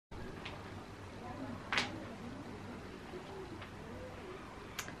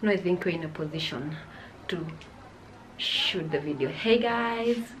Now I think we're in a position to shoot the video. Hey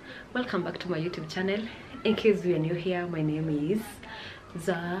guys, welcome back to my YouTube channel. In case you are new here, my name is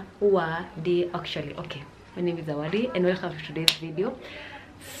Zawadi. Actually, okay, my name is Zawadi and welcome to today's video.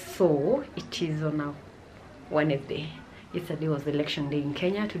 So it is on a Wednesday. Yesterday was election day in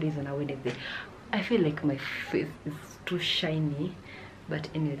Kenya. Today is on a Wednesday. I feel like my face is too shiny, but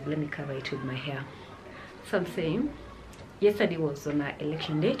anyways, let me cover it with my hair. So I'm saying, yesterday was on an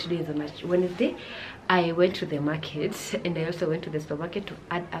election day, today is on a Wednesday. I went to the market and I also went to the supermarket to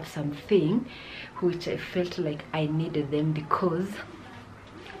add up something which I felt like I needed them because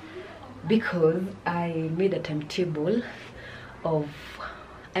I made a timetable of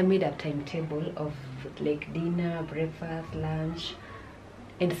like dinner, breakfast, lunch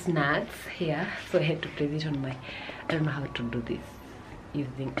and snacks here. So I had to place it on my, I don't know how to do this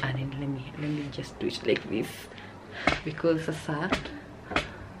using, and let me just do it like this because I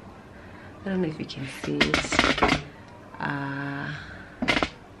don't know if you can see it.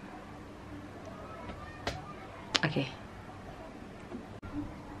 Okay,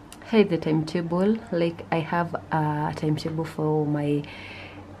 here's the timetable. Like I have a timetable for my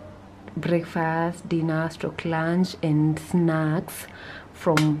breakfast, dinner, stroke lunch and snacks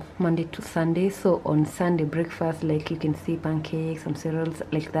from Monday to Sunday. So on Sunday, breakfast, like you can see, pancakes, some cereals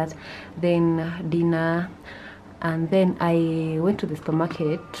like that, then dinner. And then I went to the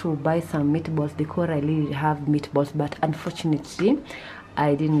supermarket to buy some meatballs because I really have meatballs, but unfortunately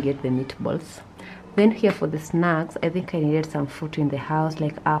I didn't get the meatballs. Then here for the snacks, I think I needed some fruit in the house,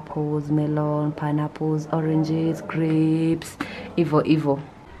 like apples, melon, pineapples, oranges, grapes, evo.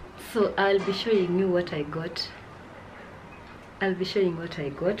 So I'll be showing you what I got. I'll be showing what I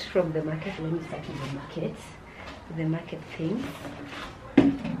got from the market. Let me start with the market thing.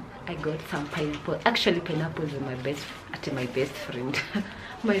 I got some pineapple. Actually, pineapples are my best friend.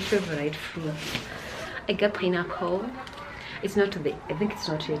 My favorite fruit. I got pineapple. It's not I think it's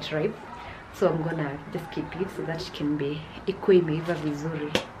not yet ripe, so I'm gonna just keep it so that it can be imeiva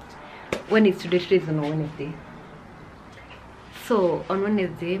vizuri. When it's today is on Wednesday. So on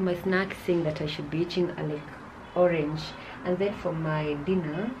Wednesday, my snack saying that I should be eating a like orange, and then for my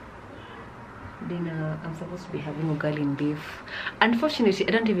dinner I'm supposed to be having ugali and beef. Unfortunately,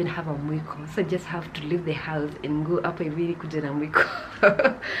 I don't even have a mwiko, so I just have to leave the house and go up a really good mwiko.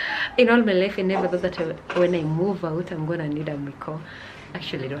 In all my life, I never thought that when I move out, I'm gonna need a mwiko.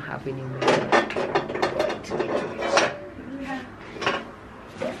 Actually, I don't have any mwiko.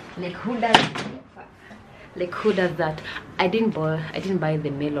 Like who does that? I didn't buy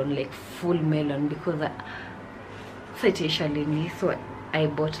the melon, like full melon, because so I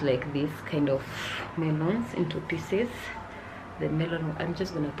bought like this kind of melons into pieces. The melon, I'm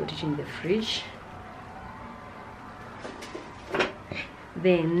just gonna put it in the fridge.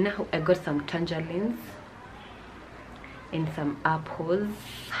 Then I got some tangerines and some apples,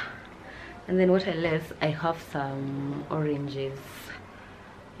 and then what else? I have some oranges.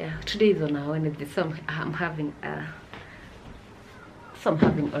 Yeah, today is on a Wednesday, so I'm having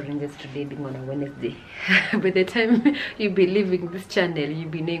oranges today, being on a Wednesday. By the time you be leaving this channel, you'll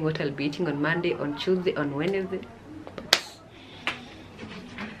be knowing what I'll be eating on Monday, on Tuesday, on Wednesday.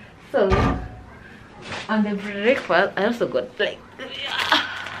 So on the breakfast, I also got like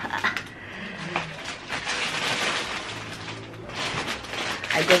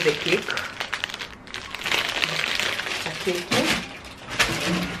I got the cake.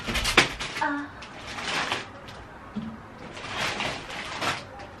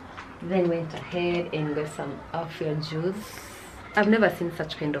 Then went ahead and got some Afia juice. I've never seen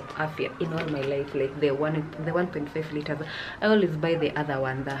such kind of Afia in all my life, like the 1.5 liters. I always buy the other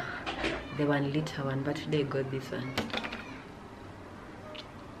one, the 1 liter one, but today I got this one.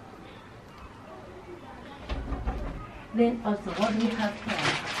 Then also, what do we have here?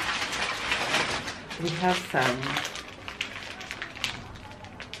 We have some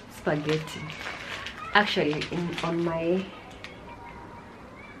spaghetti. Actually, on my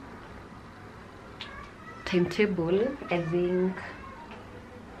timetable, I think,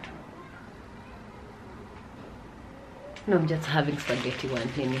 no, I'm just having spaghetti one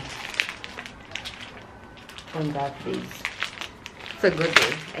on that days. So good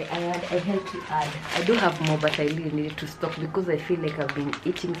day. I had to add. I do have more, but I really needed to stop because I feel like I've been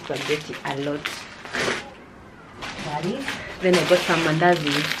eating spaghetti a lot. Then I got some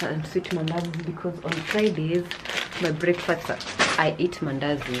mandazi and sweet mandazi because on Fridays my breakfast I eat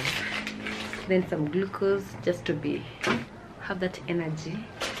mandazi. Then some glucose just to have that energy.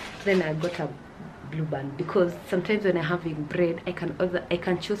 Then I got a blue band because sometimes when I'm having bread, I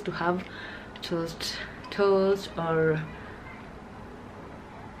can choose to have toast or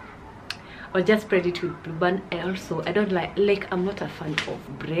or just spread it with Blue Band. I don't like I'm not a fan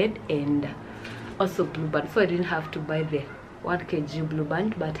of bread and also Blue Band, so I didn't have to buy the 1 kg Blue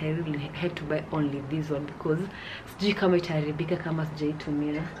Band, but I really had to buy only this one because sijui kama itaribika kama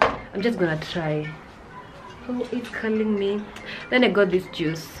sijaitumia. I'm just gonna try. Oh, it's calling me. Then I got this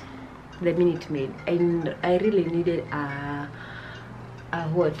juice, the Minute Maid, and I really needed that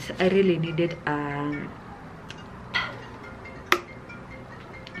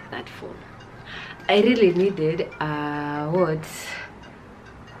phone. I really needed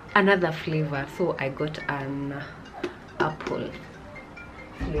another flavor, so I got an apple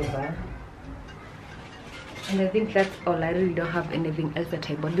flavor, and I think that's all. I really don't have anything else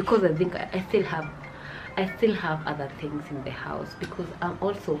that I bought because I think I still have other things in the house, because I'm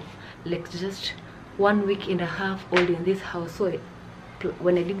also like just 1 week and a half old in this house. So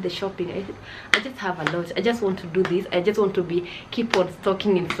when I did the shopping, I just have a lot. I just want to do this. I just want to keep on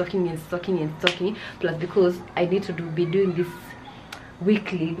stocking and stocking and stocking and stocking. Plus, because I need to be doing this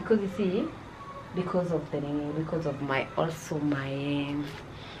weekly, because you see, because of my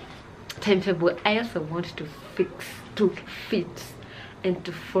timetable, I also want to fit and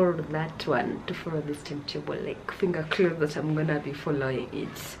to follow this timetable, like finger close that I'm gonna be following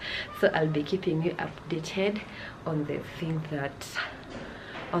it. So I'll be keeping you updated on the thing that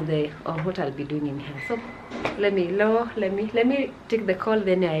on what I'll be doing in here. So let me take the call,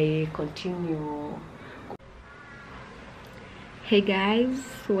 then I continue. Hey guys,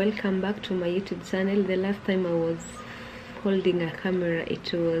 welcome back to my YouTube channel. The last time I was holding a camera,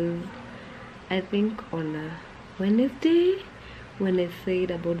 it was I think on a Wednesday, when I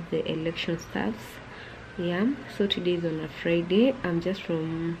said about the election stuff. Yeah, so today is on a Friday. I'm just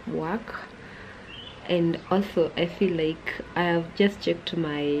from work, and also I feel like I have just checked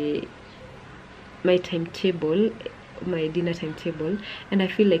my timetable, my dinner timetable, and I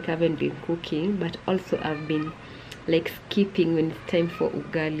feel like I haven't been cooking, but also I've been like skipping when it's time for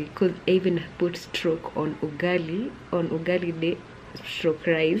ugali, because I even put stroke on ugali day, stroke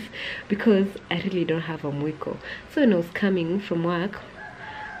rice, because I really don't have a mwiko. So when I was coming from work,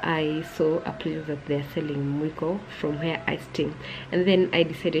 I saw a place that they're selling mwiko from where I stay, and then I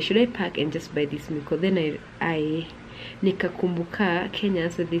decided, should I pack and just buy this mwiko? Then I nikakumbuka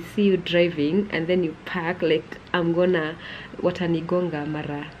Kenya, so they see you driving and then you pack, like I'm gonna watanigonga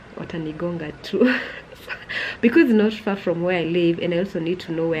too. Because it's not far from where I live, and I also need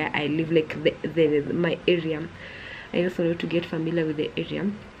to know where I live, like my area. I also need to get familiar with the area.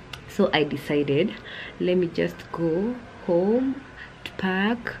 So I decided, let me just go home to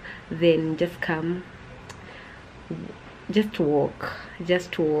pack, then just walk,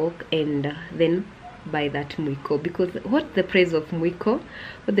 and then buy that mwiko. Because what the price of mwiko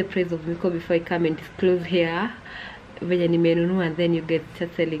before I come and disclose here venye nimenunua, and then you get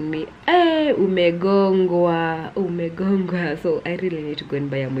telling me umegongwa. So I really need to go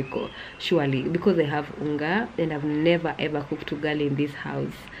and buy a mwiko, surely, because I have unga and I've never ever cooked ugali in this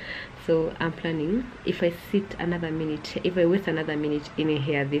house. So I'm planning, if I waste another minute in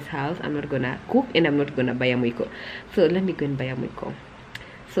here this house, I'm not gonna cook and I'm not gonna buy a mwiko. So let me go and buy a mwiko.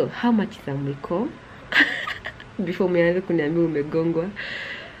 So how much is a mwiko? Before me kuniambia umegongwa.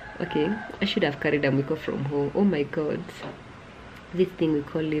 Okay, I should have carried a mwiko from home. Oh my god, this thing we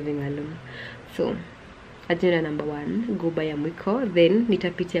call living alone. So agenda number 1, go buy a mwiko, then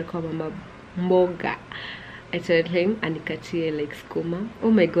nitapitia kwa mama mboga. I told him anikatie like skuma. Oh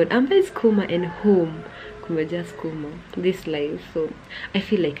my god, I'm buying skuma and home kumeja skuma, this life. So I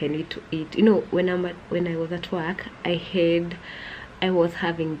feel like I need to eat. You know, when I was at work, I was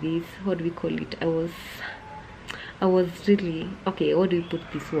having this, what do we call it, I was really, okay, what do we put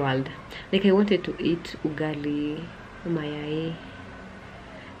this word, like I wanted to eat ugali mayai.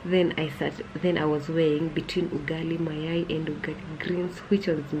 Then I was weighing between ugali mayai and ugali greens, which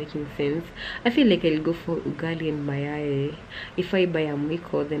one is making sense. I feel like I'll go for ugali and mayai. If I buy a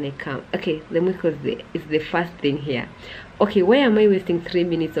mwiko, then I come. Okay, the mwiko is the first thing here. Okay, why am I wasting 3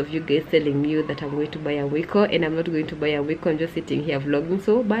 minutes of you guys telling me that I'm going to buy a mwiko, and I'm not going to buy a mwiko? I'm just sitting here vlogging.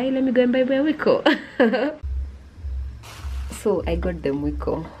 So bye, let me go and buy a mwiko. So I got the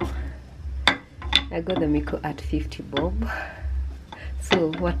mwiko. At 50 bob.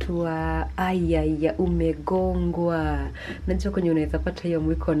 So watu wa ayaya umegongwa. Najua kwenye unaweza pata hiyo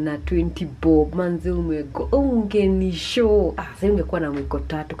mwiko na 20 bob. Manzi ungeni show. Sasa ungekuwa na mwiko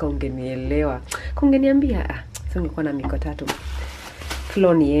 3 ka ungenielewa. Ka ungeniambia sasa ungekuwa na mwiko 3.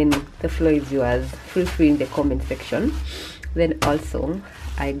 Floor ni yenu. The floor is yours. Feel free in the comment section. Then also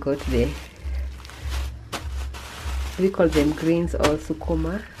I got we call them greens or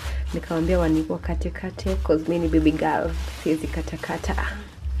sukuma. Nikawambia wakate cause mimi baby girl siwezi kata.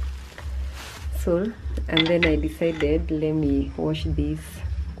 castle, and then I decided let me wash this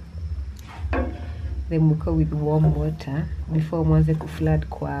the muka with warm water before mwanze kuflood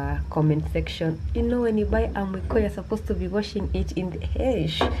kwa comment section. You know, when you buy a muka, you're supposed to be washing it in the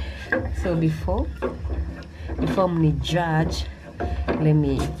hash. So before mni judge, let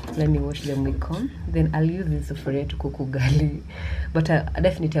me wash the muka. Then I'll use this for to cook ugali. But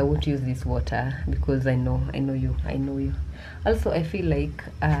definitely I won't use this water because I know you. Also, I feel like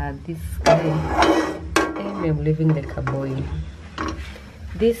this guy, I'm living like a boy.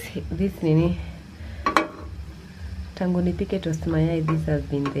 This nini tangu nipike toast mayai, this has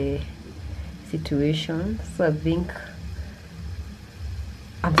been the situation. So I think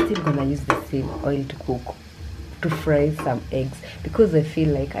I'm still gonna use the same oil to fry some eggs because I feel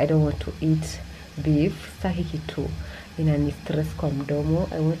like I don't want to eat beef. Saki kitu inani stress kwa mdomo.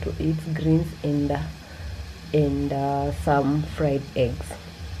 I want to eat greens and some fried eggs.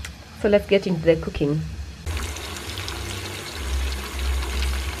 So let's get into the cooking.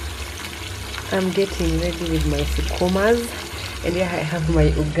 I'm getting ready with my sukumas, and here I have my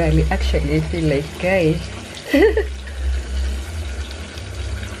ugali. Actually, I feel like, guys,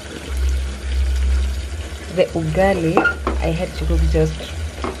 the ugali I had to cook just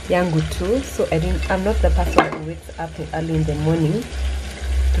yangu too. So I'm not the person who wakes up early in the morning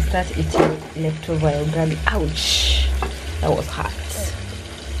to start eating leftover ugali. Ouch, that was hot.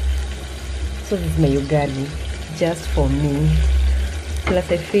 So this is my ugali just for me. Plus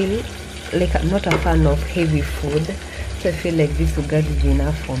I feel like I'm not a fan of heavy food, so I feel like this ugali is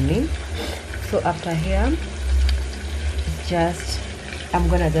enough for me. So after here, it's just I'm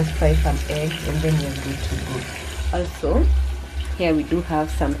gonna just fry some eggs and then we're good to go. Also, here we do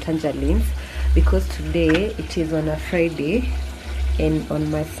have some tangerines because today it is on a Friday, and on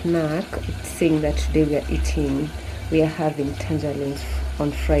my snack it's saying that today we are having tangerines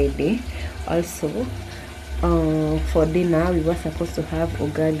on Friday. Also, for dinner we were supposed to have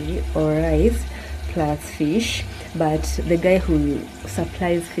ugali or rice plus fish, but the guy who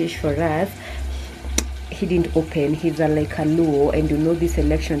supplies fish for us, he didn't open. He's like a Luo, and you know this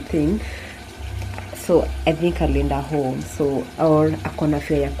election thing, so I think alienda home, so or akona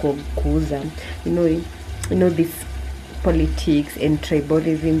fare ya kuuza, you know this politics and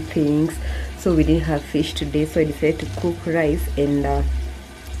tribalism things. So we didn't have fish today, so I decided to cook rice and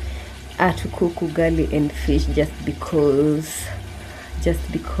to cook ugali and fish just because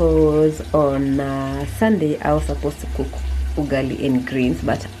on Sunday I was supposed to cook ugali and greens,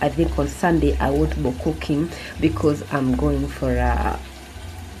 but I think on Sunday I won't be cooking because I'm going for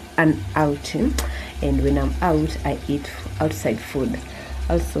an outing, and when I'm out I eat outside food.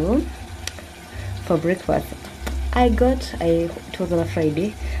 Also for breakfast it was on a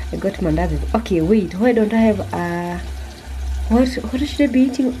Friday, I got mandazi. Okay, wait, why don't I have what should I be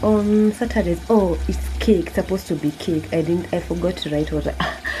eating on Saturdays? Oh, it's cake. It's supposed to be cake. I forgot to write what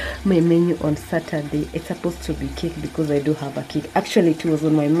my menu on Saturday. It's supposed to be cake because I do have a cake. Actually, it was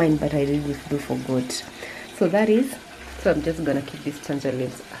on my mind, but I really do forgot. So I'm just gonna keep these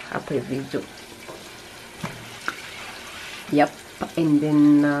tangerines up with video. Yep, and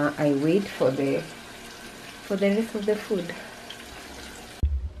then I wait for the rest of the food.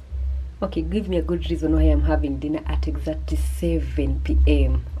 Okay, give me a good reason why I'm having dinner at exactly 7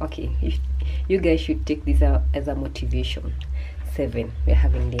 p.m. Okay, you guys should take this out as a motivation. 7, we're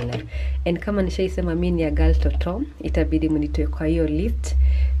having dinner. And kama nishaisema mimi ni girl toto, itabidi mnitoe kwa hiyo list.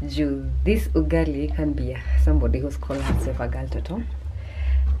 This ugali can be somebody who's called herself a girl toto.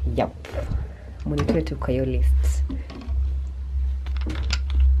 Yup, mnitoe tu kwa hiyo list.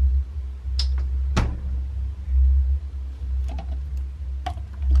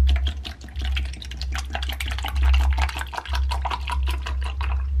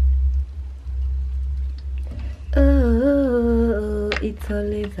 Oh, it's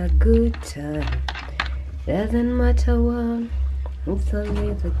always a good time. Doesn't matter what, it's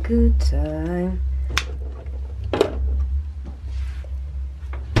always a good time.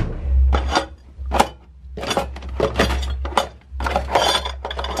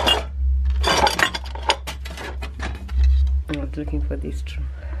 I was looking for this true.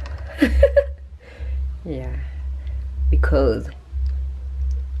 Yeah, because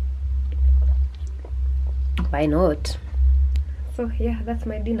why not? So yeah, that's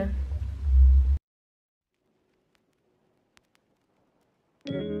my dinner.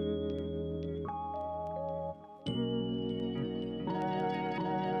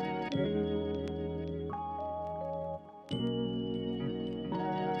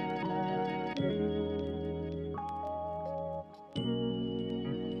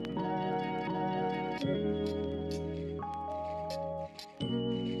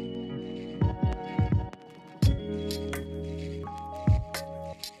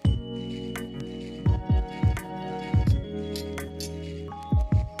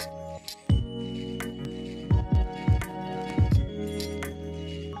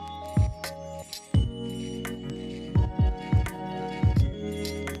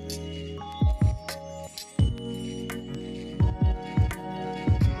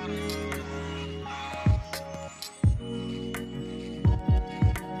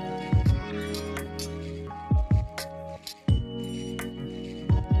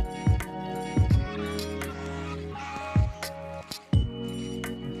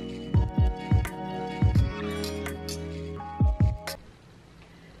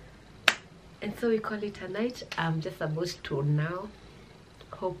 So we call it a night. I'm just about to now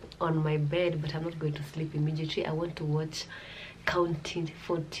hop on my bed, but I'm not going to sleep immediately. I want to watch Counting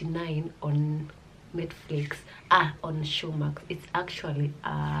 49 on Netflix, on Showmax. It's actually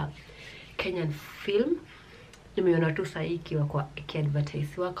a Kenyan film. Nimeona tu sahi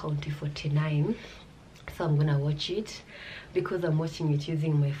ikiadvertisiwa County 49, so I'm gonna watch it because I'm watching it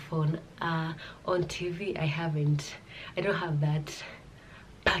using my phone. On TV I don't have that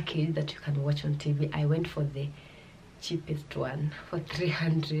package that you can watch on TV. I went for the cheapest one for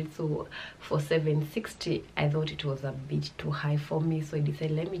 300, so for 760 I thought it was a bit too high for me, so I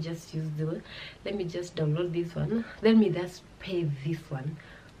decided let me just download this one, let me just pay this one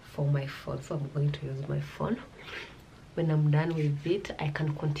for my phone. So I'm going to use my phone. When I'm done with it, I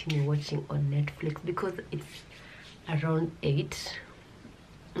can continue watching on Netflix because it's around 8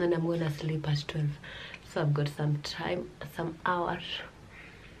 and I'm gonna sleep at 12, so I've got some time, some hours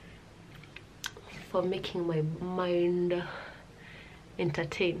for making my mind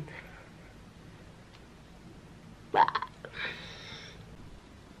entertain.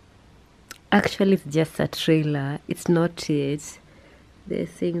 Actually, it's just a trailer. It's not it. They're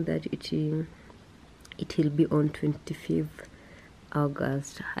saying that it will be on 25th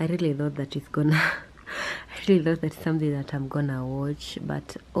August. I really thought that it's gonna I really thought that's something that I'm gonna watch,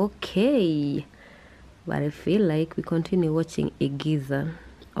 but okay. But I feel like we continue watching Igiza,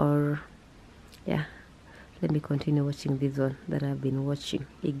 or yeah, let me continue watching this one that I've been watching,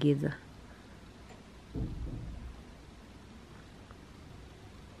 Igiza.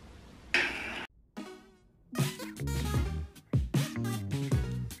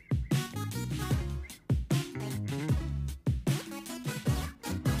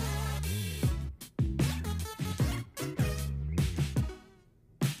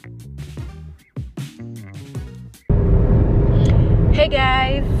 Hey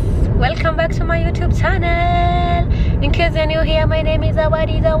guys, welcome back to my YouTube channel. In case you're new here, my name is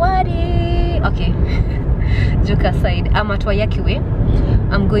Zawadi. Okay, joke aside, I'm at Wayakiwe.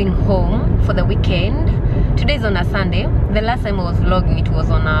 I'm going home for the weekend. Today's on a Sunday. The last time I was vlogging, it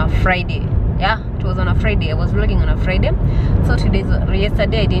was on a Friday. Yeah, it was on a Friday. I was vlogging on a Friday. So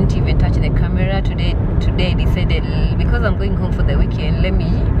yesterday I didn't even touch the camera. Today I decided, because I'm going home for the weekend, let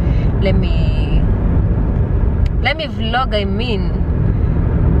me vlog. I mean,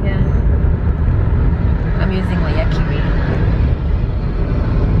 yeah, I'm using Wayakiwe.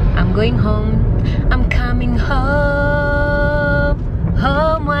 I'm going home. I'm coming home,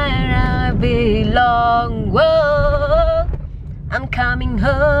 home where I belong. Whoa, I'm coming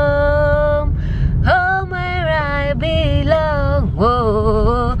home, home where I belong.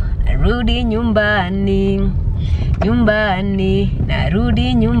 Whoa, narudi nyumbani,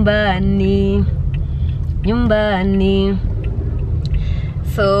 narudi nyumbani.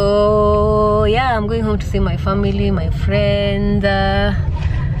 So yeah, I'm going home to see my family, my friends, then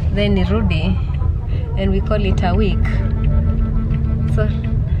nirudi, and we call it a week. So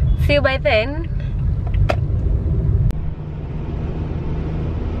see you by then.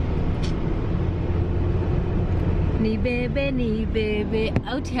 Ni bebe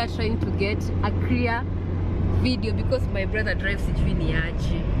out here trying to get a clear video because my brother drives it really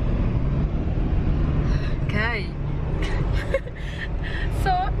aje. Okay. So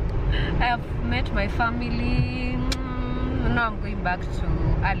I have met my family. Now I'm going back to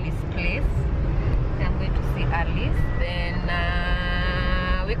Alice's place. I'm going to see Alice. Then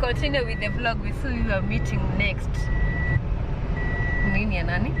we continue with the vlog. We see you are meeting next. Nini ya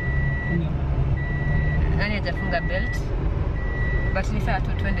nani? Nani hajafunga belt? But ni saa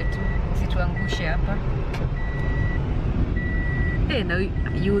tu twende tu. Usituangushe hapa. Hey, now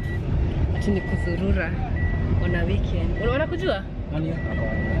youth. Ati ni kuzurura on a weekend. Unaona kujua?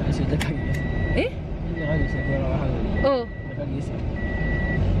 Eh? Oh.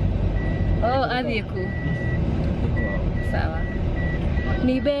 Oh, adhiku. Sawa.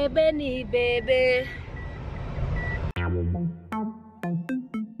 Ni bebe.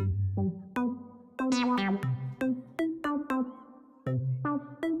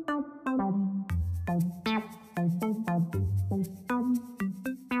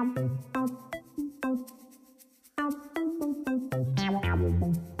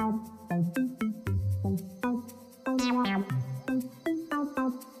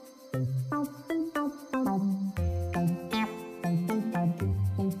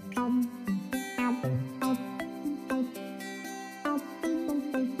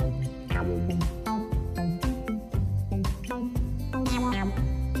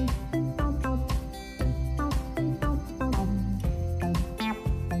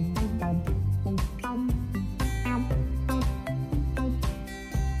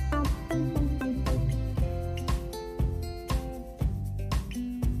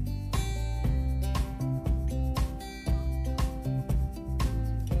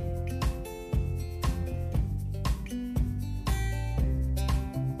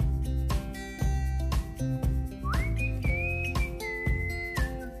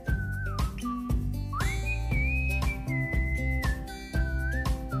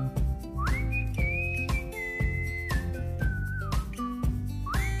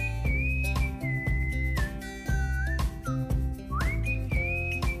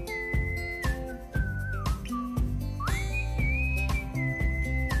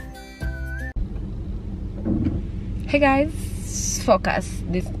 Hey guys, focus.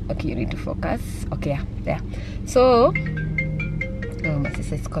 This, okay, you need to focus. Okay, yeah, there. So, oh, my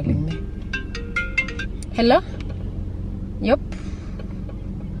sister is calling me. Hello? Yup.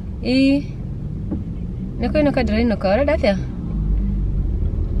 Niko inoka drai inoka. Ora dathia.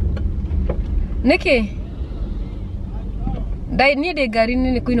 Niki. Dai ni de gari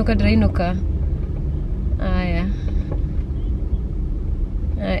ni niko inoka drai inoka. Aya.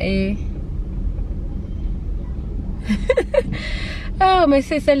 Oh, my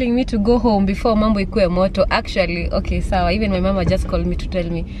sister is telling me to go home before mambo ikuwe moto. Actually, okay, sawa. Even my mama just called me to tell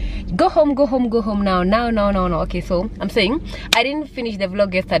me, go home now. Okay, so I'm saying I didn't finish the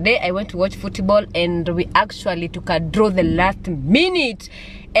vlog yesterday. I went to watch football and we actually took a draw the last minute,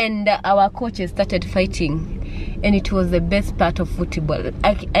 and our coaches started fighting, and it was the best part of football.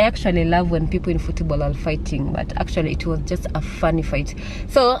 I actually love when people in football are fighting, but actually it was just a funny fight.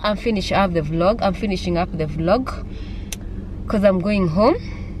 So I'm finishing up the vlog because I'm going home.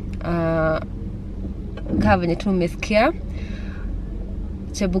 Venye tumesikia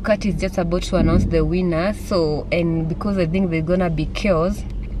Chebukati is just about to announce the winner, so, and because I think there's gonna be chaos,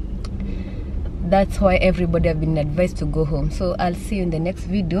 that's why everybody have been advised to go home. So I'll see you in the next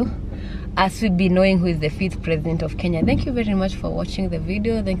video as we be knowing who is the 5th president of Kenya. Thank you very much for watching the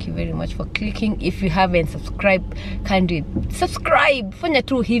video. Thank you very much for clicking. If you haven't subscribed, kindly subscribe. Fanya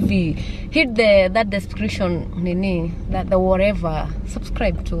tu hivi, hit that description nini, that the whatever,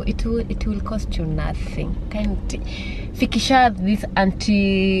 subscribe to it. Will cost you nothing. Kindly fikisha this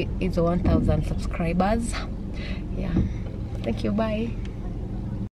until it's 1,000 subscribers. Yeah, thank you, bye.